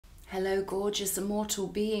Hello, gorgeous immortal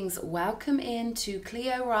beings. Welcome into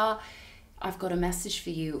Cleora. I've got a message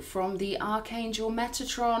for you from the Archangel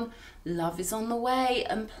Metatron. Love is on the way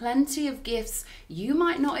and plenty of gifts you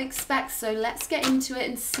might not expect. So let's get into it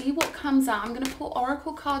and see what comes out. I'm going to pull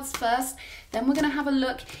oracle cards first. Then we're going to have a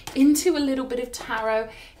look into a little bit of tarot.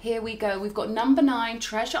 Here we go. We've got number 9,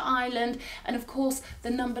 Treasure Island. And of course, the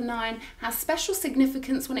number 9 has special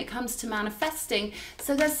significance when it comes to manifesting.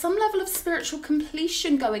 So there's some level of spiritual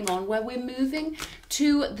completion going on where we're moving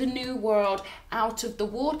to the new world, out of the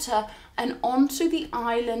water and onto the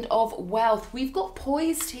island of wealth. We've got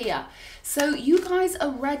poised here. So you guys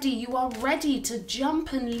are ready. You are ready to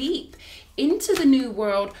jump and leap into the new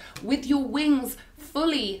world with your wings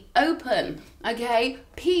fully open. Okay,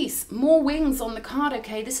 peace, more wings on the card.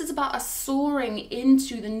 Okay, this is about us soaring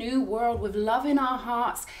into the new world with love in our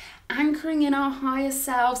hearts, anchoring in our higher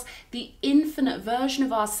selves, the infinite version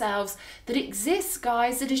of ourselves that exists,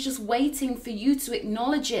 guys, that is just waiting for you to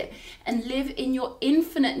acknowledge it and live in your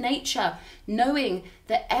infinite nature, knowing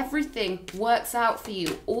that everything works out for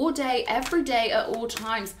you all day, every day, at all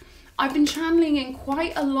times. I've been channeling in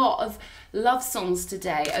quite a lot of love songs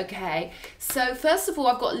today, okay? So first of all,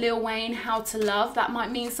 I've got Lil Wayne, How to Love. That might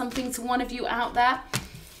mean something to one of you out there.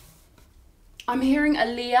 I'm hearing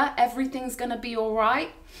Aaliyah, Everything's Gonna Be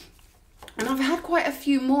Alright. And I've had quite a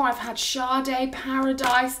few more. I've had Sade,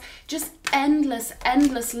 Paradise, just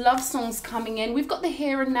endless love songs coming in. We've got the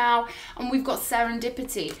here and now, and we've got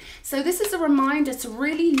serendipity. So this is a reminder to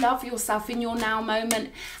really love yourself in your now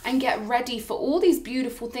moment and get ready for all these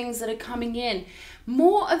beautiful things that are coming in.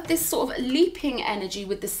 More of this sort of leaping energy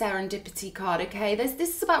with the serendipity card, okay? This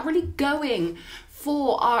is about really going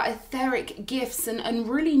for our etheric gifts and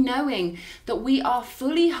really knowing that we are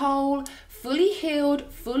fully whole, fully healed,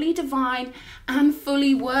 fully divine, and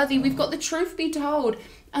fully worthy. We've got the truth be told.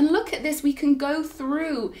 And look at this, we can go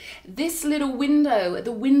through this little window,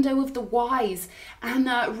 the window of the wise, and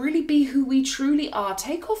really be who we truly are.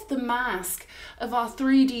 Take off the mask of our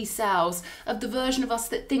 3D selves, of the version of us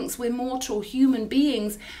that thinks we're mortal human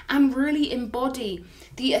beings, and really embody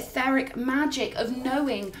the etheric magic of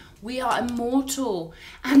knowing we are immortal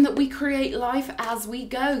and that we create life as we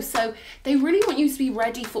go. So they really want you to be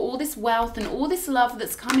ready for all this wealth and all this love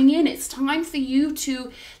that's coming in. It's time for you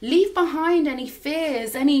to leave behind any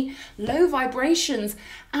fears, any low vibrations,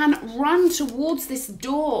 and run towards this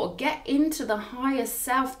door. Get into the higher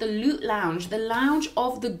self, the loot lounge, the lounge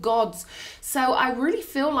of the gods. So I really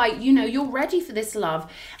feel like, you know, you're ready for this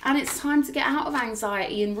love, and it's time to get out of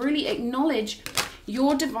anxiety and really acknowledge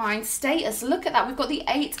your divine status. Look at that. We've got the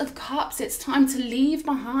 8 of Cups. It's time to leave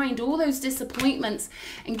behind all those disappointments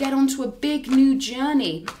and get onto a big new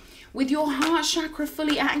journey. With your heart chakra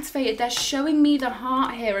fully activated, they're showing me the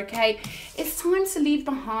heart here, okay? It's time to leave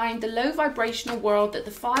behind the low vibrational world that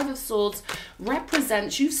the 5 of Swords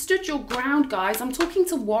represents. You've stood your ground, guys. I'm talking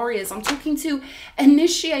to warriors. I'm talking to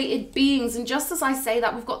initiated beings. And just as I say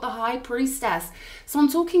that, we've got the High Priestess. So I'm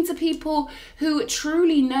talking to people who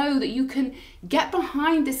truly know that you can get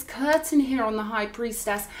behind this curtain here on the High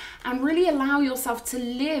Priestess and really allow yourself to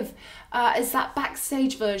live as that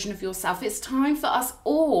backstage version of yourself. It's time for us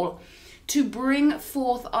all to bring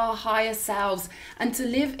forth our higher selves and to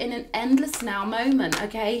live in an endless now moment,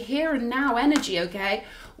 okay? Here and now energy, okay?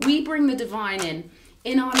 We bring the divine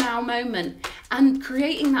in our now moment, and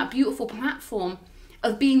creating that beautiful platform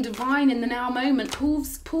of being divine in the now moment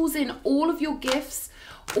pulls in all of your gifts,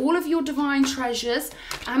 all of your divine treasures,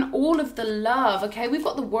 and all of the love, okay? We've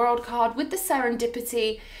got the World card with the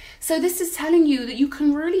serendipity. So this is telling you that you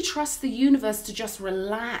can really trust the universe to just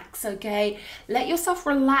relax, okay? Let yourself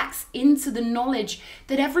relax into the knowledge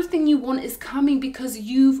that everything you want is coming because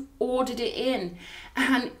you've ordered it in.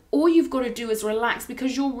 And all you've got to do is relax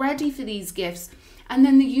because you're ready for these gifts. And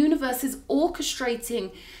then the universe is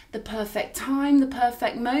orchestrating the perfect time, the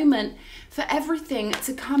perfect moment for everything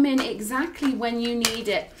to come in exactly when you need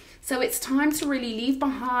it. So it's time to really leave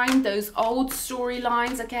behind those old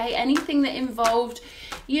storylines, okay? Anything that involved,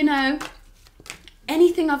 you know,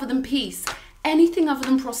 anything other than peace, anything other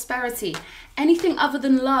than prosperity, anything other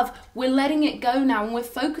than love, we're letting it go now, and we're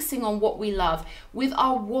focusing on what we love with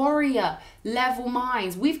our warrior level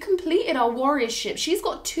minds. We've completed our warriorship. She's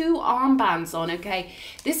got 2 armbands on, okay?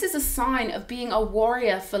 This is a sign of being a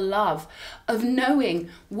warrior for love, of knowing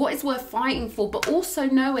what is worth fighting for, but also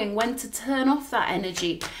knowing when to turn off that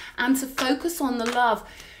energy and to focus on the love.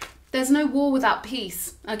 There's no war without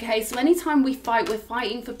peace, okay? So anytime we fight, we're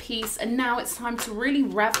fighting for peace, and now it's time to really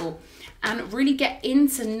revel and really get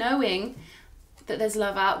into knowing that there's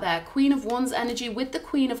love out there. Queen of Wands energy with the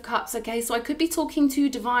Queen of Cups, okay? So I could be talking to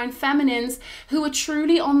divine feminines who are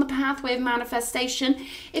truly on the pathway of manifestation.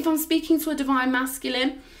 If I'm speaking to a divine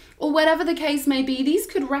masculine, or whatever the case may be, these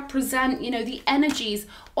could represent, you know, the energies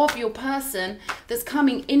of your person that's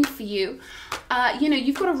coming in for you. You know,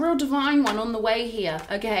 you've got a real divine one on the way here,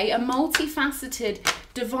 okay? A multifaceted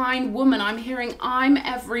divine woman. I'm hearing I'm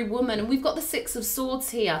every woman. And we've got the Six of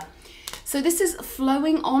Swords here. So this is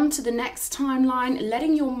flowing on to the next timeline,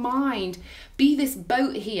 letting your mind be this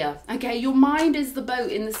boat here, okay? Your mind is the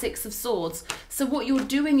boat in the Six of Swords. So what you're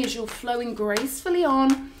doing is you're flowing gracefully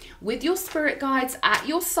on with your spirit guides at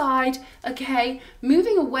your side, okay?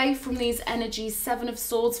 Moving away from these energies, Seven of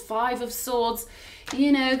Swords, Five of Swords.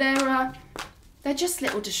 You know, they're just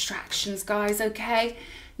little distractions, guys, okay?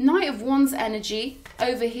 Knight of Wands energy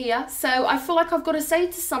over here. So I feel like I've got to say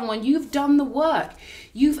to someone, you've done the work.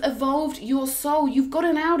 You've evolved your soul. You've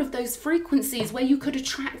gotten out of those frequencies where you could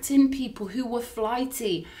attract in people who were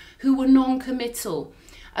flighty, who were non-committal.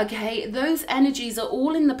 Okay, those energies are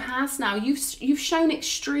all in the past now. You've shown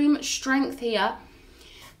extreme strength here.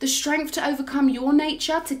 The strength to overcome your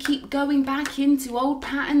nature, to keep going back into old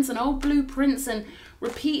patterns and old blueprints and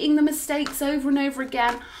repeating the mistakes over and over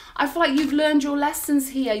again. I feel like you've learned your lessons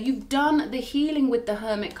here. You've done the healing with the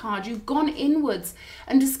Hermit card. You've gone inwards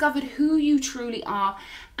and discovered who you truly are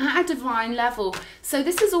at a divine level. So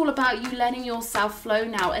this is all about you letting yourself flow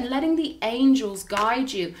now and letting the angels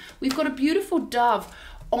guide you. We've got a beautiful dove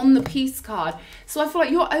on the Peace card. So I feel like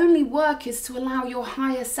your only work is to allow your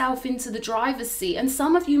higher self into the driver's seat. And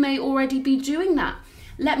some of you may already be doing that.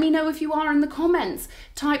 Let me know if you are in the comments.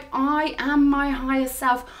 Type, I am my higher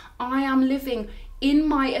self. I am living in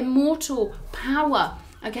my immortal power.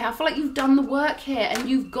 Okay, I feel like you've done the work here and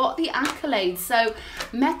you've got the accolades. So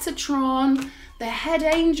Metatron, the head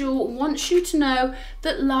angel, wants you to know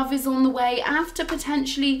that love is on the way after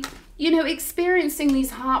potentially, you know, experiencing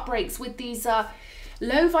these heartbreaks with these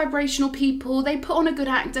low vibrational people. They put on a good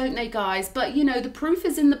act, don't they, guys? But you know, the proof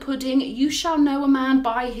is in the pudding. You shall know a man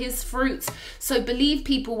by his fruits. So believe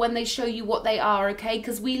people when they show you what they are, okay?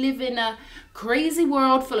 Because we live in a crazy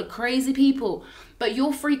world full of crazy people. But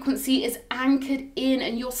your frequency is anchored in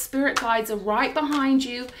and your spirit guides are right behind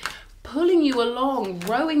you, pulling you along,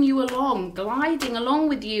 rowing you along, gliding along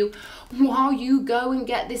with you while you go and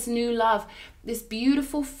get this new love, this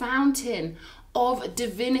beautiful fountain of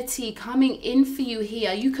divinity coming in for you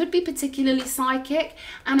here. You could be particularly psychic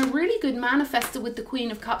and a really good manifester with the Queen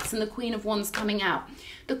of Cups and the Queen of Wands coming out.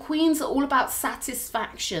 The Queens are all about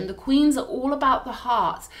satisfaction. The Queens are all about the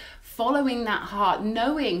heart, following that heart,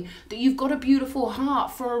 knowing that you've got a beautiful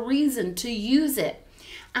heart for a reason to use it.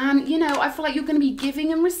 And you know, I feel like you're going to be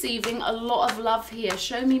giving and receiving a lot of love here.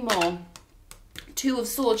 Show me more. Two of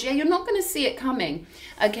Swords. Yeah, you're not going to see it coming,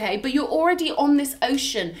 okay? But you're already on this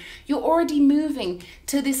ocean. You're already moving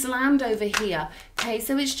to this land over here, okay?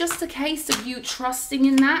 So it's just a case of you trusting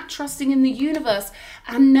in that, trusting in the universe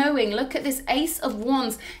and knowing. Look at this Ace of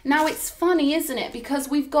Wands. Now, it's funny, isn't it? Because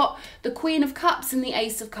we've got the Queen of Cups and the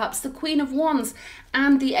Ace of Cups, the Queen of Wands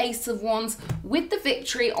and the Ace of Wands with the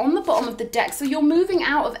Victory on the bottom of the deck. So you're moving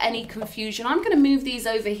out of any confusion. I'm going to move these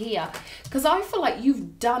over here because I feel like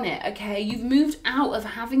you've done it, okay? You've moved out of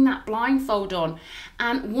having that blindfold on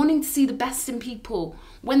and wanting to see the best in people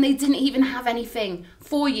when they didn't even have anything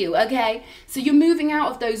for you, okay? So you're moving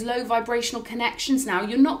out of those low vibrational connections now.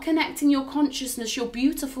 You're not connecting your consciousness, your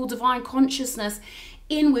beautiful divine consciousness,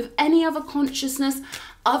 in with any other consciousness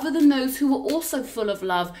other than those who are also full of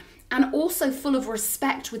love and also full of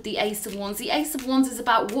respect with the Ace of Wands. The Ace of Wands is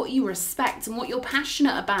about what you respect and what you're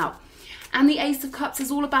passionate about. And the Ace of Cups is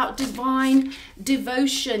all about divine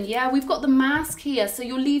devotion. Yeah, we've got the mask here. So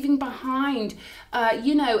you're leaving behind,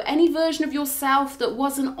 you know, any version of yourself that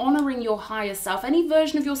wasn't honoring your higher self, any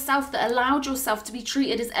version of yourself that allowed yourself to be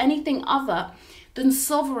treated as anything other than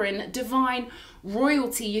sovereign, divine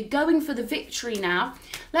royalty. You're going for the victory now.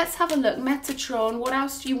 Let's have a look. Metatron, what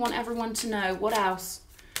else do you want everyone to know? What else?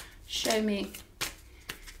 Show me.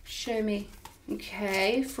 Show me.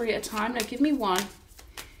 Okay, 3 at a time. Now give me one.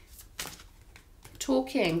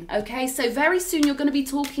 Talking. Okay, so very soon you're going to be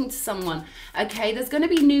talking to someone. Okay, there's going to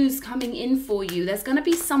be news coming in for you. There's going to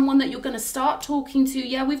be someone that you're going to start talking to.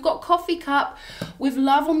 Yeah, we've got coffee cup with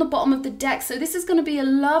love on the bottom of the deck. So this is going to be a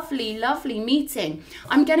lovely, lovely meeting.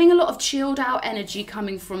 I'm getting a lot of chilled out energy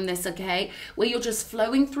coming from this, okay, where you're just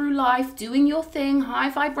flowing through life, doing your thing, high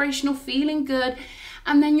vibrational, feeling good.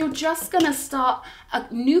 And then you're just going to start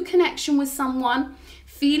a new connection with someone,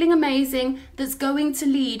 feeling amazing, that's going to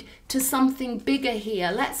lead to something bigger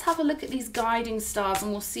here. Let's have a look at these guiding stars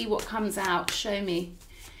and we'll see what comes out. Show me.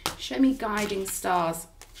 Show me guiding stars.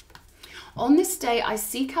 On this day, I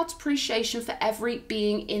seek out appreciation for every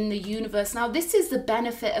being in the universe. Now, this is the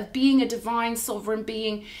benefit of being a divine sovereign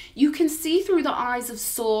being. You can see through the eyes of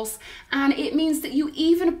source, and it means that you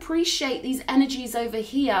even appreciate these energies over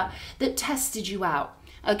here that tested you out,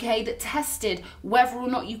 okay? That tested whether or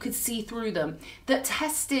not you could see through them, that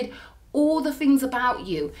tested all the things about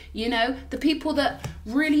you, you know, the people that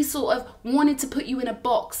really sort of wanted to put you in a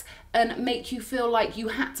box and make you feel like you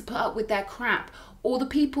had to put up with their crap, or the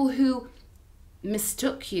people who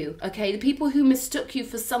mistook you, okay? The people who mistook you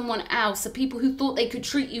for someone else, the people who thought they could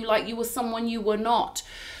treat you like you were someone you were not.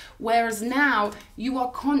 Whereas now you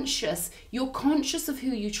are conscious. You're conscious of who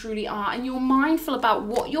you truly are, and you're mindful about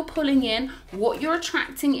what you're pulling in, what you're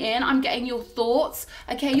attracting in. I'm getting your thoughts,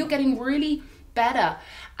 okay? You're getting really better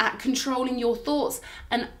at controlling your thoughts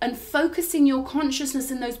and focusing your consciousness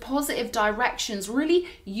in those positive directions, really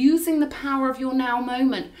using the power of your now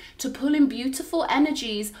moment to pull in beautiful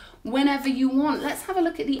energies whenever you want. Let's have a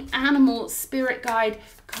look at the animal spirit guide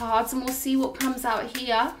cards and we'll see what comes out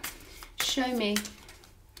here. Show me.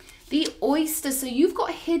 The oyster. So you've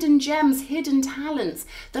got hidden gems, hidden talents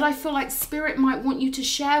that I feel like spirit might want you to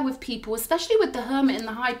share with people, especially with the hermit and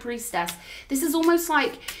the high priestess. This is almost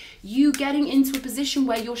like you getting into a position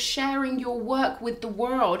where you're sharing your work with the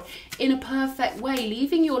world in a perfect way,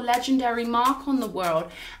 leaving your legendary mark on the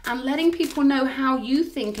world and letting people know how you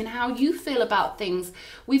think and how you feel about things.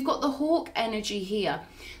 We've got the hawk energy here.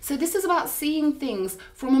 So this is about seeing things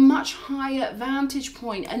from a much higher vantage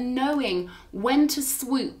point and knowing when to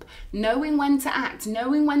swoop, knowing when to act,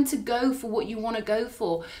 knowing when to go for what you want to go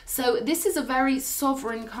for. So this is a very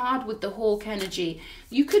sovereign card with the hawk energy.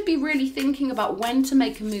 You could be really thinking about when to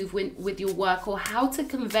make a move with your work or how to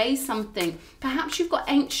convey something. Perhaps you've got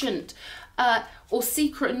ancient or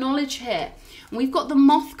secret knowledge here. And we've got the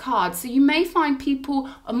moth card, so you may find people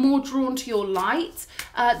are more drawn to your light,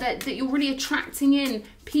 that you're really attracting in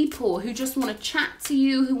people who just want to chat to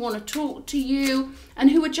you, who want to talk to you, and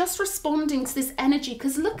who are just responding to this energy.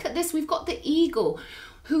 Because look at this, we've got the eagle,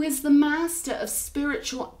 who is the master of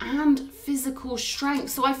spiritual and physical strength.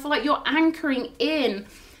 So I feel like you're anchoring in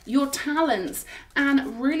your talents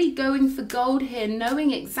and really going for gold here,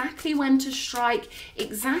 knowing exactly when to strike,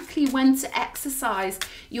 exactly when to exercise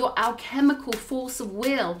your alchemical force of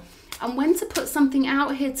will and when to put something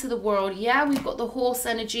out here to the world. Yeah, we've got the horse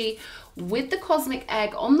energy with the cosmic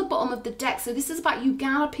egg on the bottom of the deck. So this is about you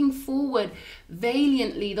galloping forward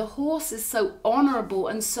valiantly. The horse is so honorable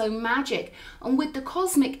and so magic. And with the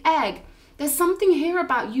cosmic egg, there's something here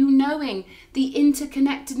about you knowing the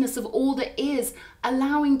interconnectedness of all that is,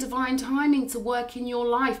 allowing divine timing to work in your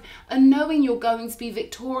life and knowing you're going to be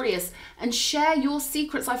victorious and share your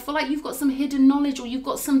secrets. I feel like you've got some hidden knowledge, or you've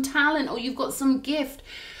got some talent, or you've got some gift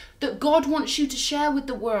that God wants you to share with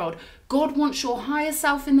the world. God wants your higher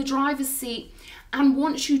self in the driver's seat and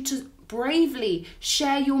wants you to bravely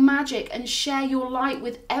share your magic and share your light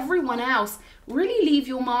with everyone else. Really leave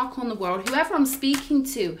your mark on the world. Whoever I'm speaking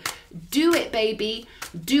to, do it, baby.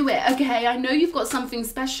 Do it. Okay, I know you've got something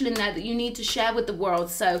special in there that you need to share with the world.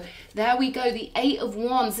 So there we go, the 8 of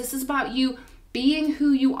Wands. This is about you being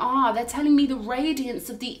who you are. They're telling me the radiance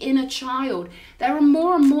of the inner child. There are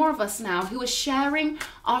more and more of us now who are sharing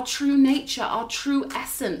our true nature, our true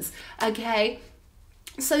essence, okay?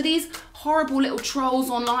 So these horrible little trolls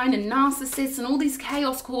online and narcissists and all these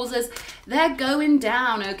chaos causers, they're going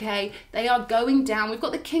down, okay? They are going down. We've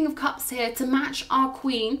got the King of Cups here to match our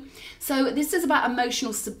Queen. So this is about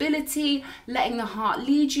emotional stability, letting the heart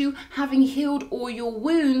lead you, having healed all your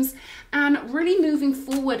wounds, and really moving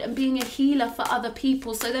forward and being a healer for other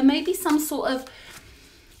people. So there may be some sort of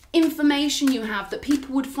information you have that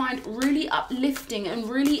people would find really uplifting and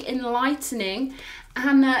really enlightening,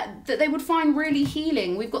 and that they would find really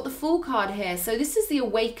healing. We've got the Fool card here. So this is the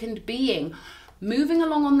awakened being moving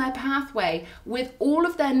along on their pathway with all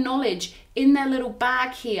of their knowledge in their little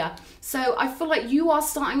bag here. So I feel like you are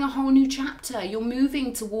starting a whole new chapter. You're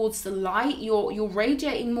moving towards the light. You're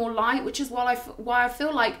radiating more light, which is why I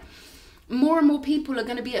feel like more and more people are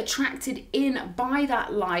going to be attracted in by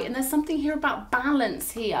that light. And there's something here about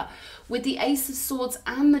balance here with the Ace of Swords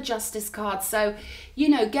and the Justice card. So, you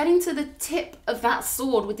know, getting to the tip of that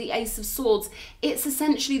sword with the Ace of Swords, it's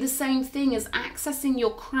essentially the same thing as accessing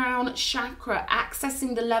your crown chakra,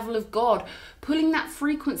 accessing the level of God, pulling that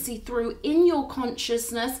frequency through in your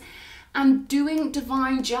consciousness and doing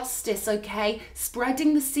divine justice, okay?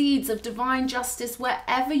 Spreading the seeds of divine justice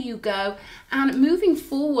wherever you go and moving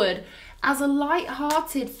forward as a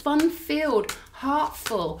light-hearted, fun-filled,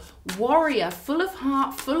 heartful warrior, full of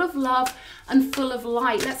heart, full of love, and full of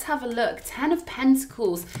light. Let's have a look. 10 of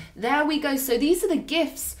Pentacles. There we go. So these are the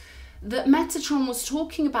gifts that Metatron was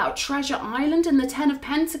talking about, Treasure Island and the 10 of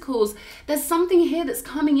Pentacles, there's something here that's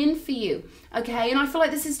coming in for you, okay? And I feel like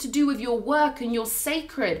this is to do with your work and your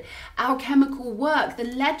sacred, alchemical work, the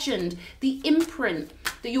legend, the imprint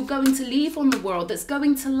that you're going to leave on the world that's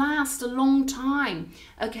going to last a long time,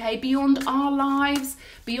 okay? Beyond our lives,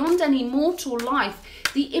 beyond any mortal life,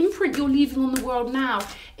 the imprint you're leaving on the world now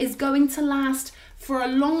is going to last for a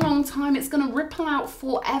long, long time. It's going to ripple out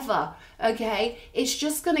forever, okay? It's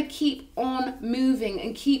just going to keep on moving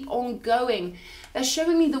and keep on going. They're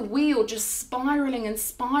showing me the wheel just spiraling and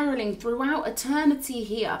spiraling throughout eternity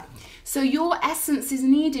here. So your essence is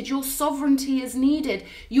needed, your sovereignty is needed,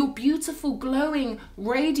 your beautiful, glowing,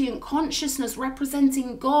 radiant consciousness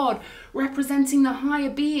representing God, representing the higher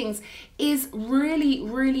beings, is really,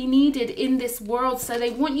 really needed in this world. So they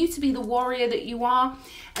want you to be the warrior that you are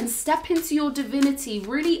and step into your divinity,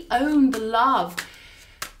 really own the love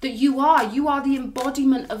that you are. You are the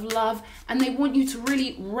embodiment of love, and they want you to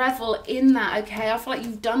really revel in that, okay? I feel like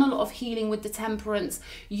you've done a lot of healing with the Temperance.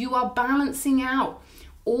 You are balancing out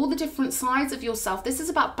all the different sides of yourself. This is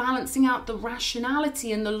about balancing out the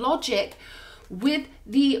rationality and the logic with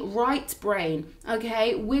the right brain,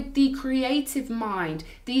 okay? With the creative mind,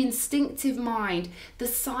 the instinctive mind, the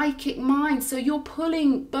psychic mind. So you're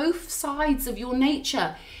pulling both sides of your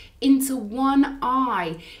nature into one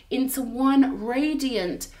eye, into one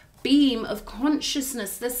radiant beam of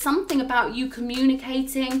consciousness. There's something about you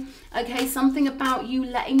communicating, okay? Something about you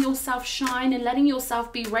letting yourself shine and letting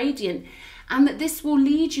yourself be radiant. And that this will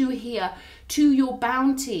lead you here to your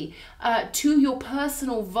bounty, to your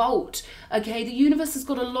personal vault, okay? The universe has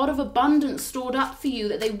got a lot of abundance stored up for you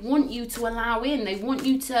that they want you to allow in. They want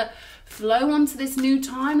you to flow onto this new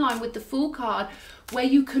timeline with the Fool card, where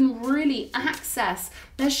you can really access.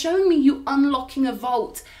 They're showing me you unlocking a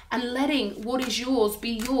vault and letting what is yours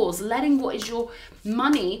be yours, letting what is your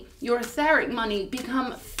money, your etheric money,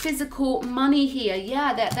 become physical money here.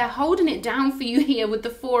 Yeah, they're holding it down for you here with the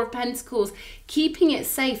Four of Pentacles, keeping it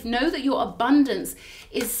safe. Know that your abundance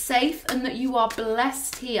is safe and that you are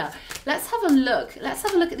blessed here. Let's have a look. Let's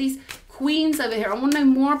have a look at these queens over here. I want to know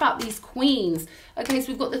more about these queens. Okay, so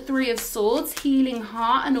we've got the Three of Swords, healing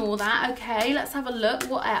heart and all that. Okay, let's have a look.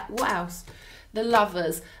 What else? The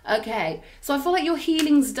Lovers. Okay, so I feel like your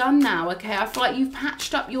healing's done now. Okay, I feel like you've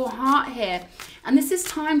patched up your heart here, and this is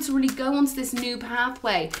time to really go onto this new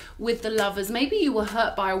pathway with the Lovers. Maybe you were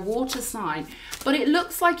hurt by a water sign, but it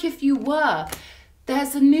looks like if you were,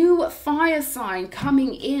 there's a new fire sign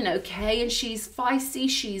coming in, okay? And she's feisty,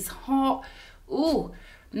 she's hot. Ooh,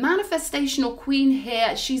 manifestational queen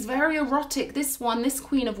here. She's very erotic. This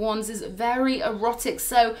Queen of Wands is very erotic.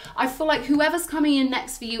 So I feel like whoever's coming in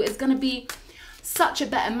next for you is going to be such a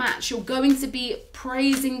better match. You're going to be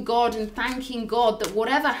praising God and thanking God that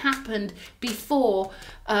whatever happened before,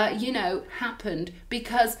 happened,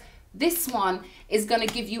 because this one is going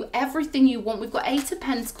to give you everything you want. We've got Eight of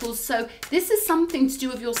Pentacles. So this is something to do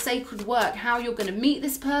with your sacred work, how you're going to meet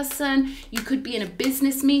this person. You could be in a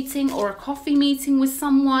business meeting or a coffee meeting with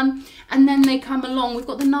someone, and then they come along. We've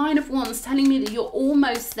got the Nine of Wands telling me that you're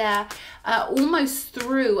almost there, almost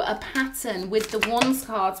through a pattern with the Wands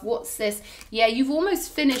cards. What's this? Yeah, you've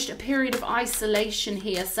almost finished a period of isolation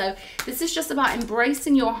here. So this is just about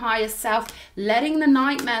embracing your higher self, letting the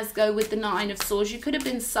nightmares go with the Nine of Swords. You could have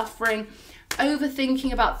been suffering,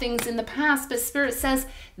 overthinking about things in the past, but Spirit says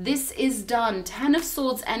this is done. 10 of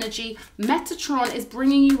Swords energy. Metatron is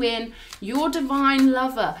bringing you in your divine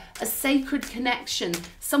lover, a sacred connection,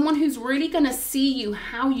 someone who's really going to see you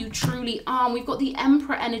how you truly are. And we've got the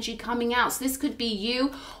Emperor energy coming out. So this could be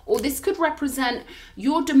you, or this could represent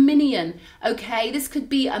your dominion, okay? This could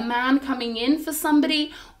be a man coming in for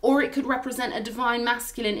somebody, or it could represent a divine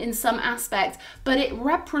masculine in some aspect, but it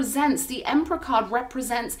represents, the Emperor card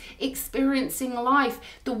represents experiencing life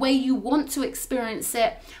the way you want to experience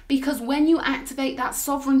it, because when you activate that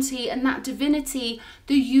sovereignty and that divinity,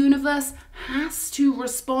 the universe has to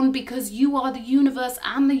respond, because you are the universe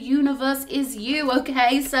and the universe is you,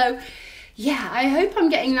 okay? So yeah, I hope I'm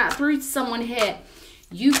getting that through to someone here.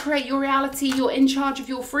 You create your reality, you're in charge of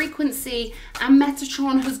your frequency, and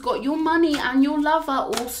Metatron has got your money and your lover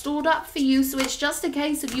all stored up for you. So it's just a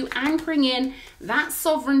case of you anchoring in that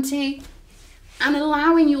sovereignty and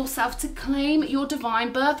allowing yourself to claim your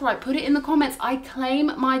divine birthright. Put it in the comments. I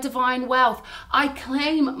claim my divine wealth. I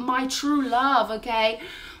claim my true love, okay?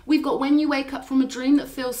 We've got when you wake up from a dream that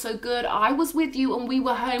feels so good. I was with you and we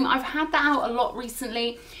were home. I've had that out a lot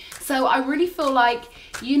recently. So I really feel like,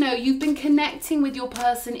 you've been connecting with your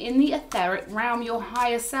person in the etheric realm. Your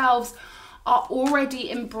higher selves are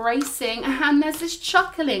already embracing, and there's this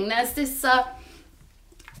chuckling, there's this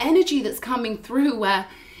energy that's coming through where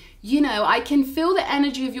you know, I can feel the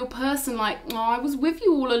energy of your person like, oh, I was with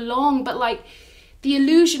you all along, but like the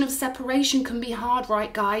illusion of separation can be hard,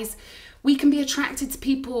 right, guys? We can be attracted to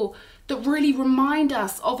people that really remind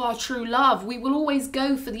us of our true love. We will always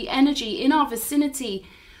go for the energy in our vicinity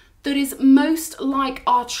that is most like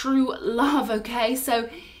our true love, okay? So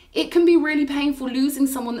it can be really painful losing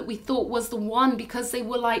someone that we thought was the one because they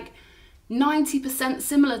were like 90%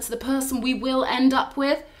 similar to the person we will end up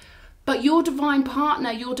with. But your divine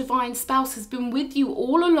partner, your divine spouse has been with you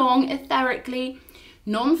all along, etherically,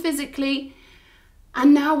 non-physically.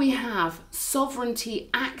 And now we have sovereignty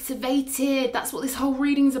activated. That's what this whole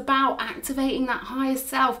reading's about, activating that higher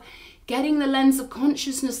self, getting the lens of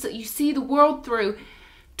consciousness that you see the world through,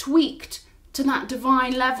 tweaked to that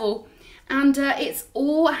divine level. And it's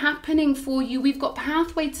all happening for you. We've got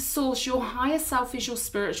pathway to source. Your higher self is your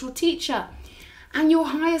spiritual teacher. And your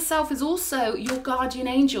higher self is also your guardian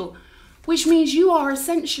angel, which means you are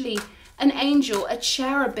essentially an angel, a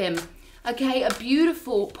cherubim, okay, a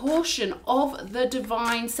beautiful portion of the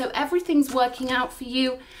divine. So everything's working out for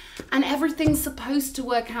you and everything's supposed to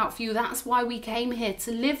work out for you. That's why we came here,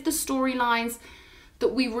 to live the storylines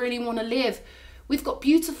that we really want to live. We've got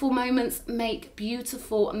beautiful moments, make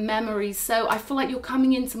beautiful memories. So I feel like you're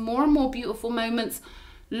coming into more and more beautiful moments.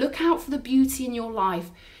 Look out for the beauty in your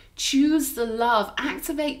life. Choose the love.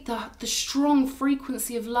 Activate the strong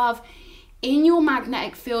frequency of love in your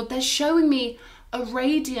magnetic field. They're showing me a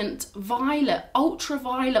radiant violet,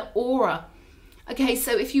 ultraviolet aura. Okay,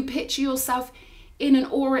 so if you picture yourself in an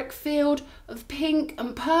auric field of pink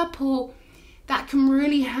and purple, that can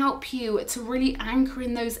really help you to really anchor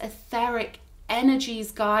in those etheric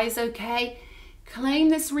energies, guys, okay? Claim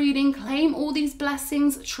this reading, claim all these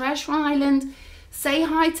blessings, Treasure Island. Say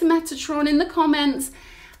hi to Metatron in the comments.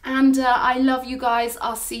 And I love you guys.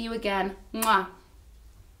 I'll see you again. Mwah.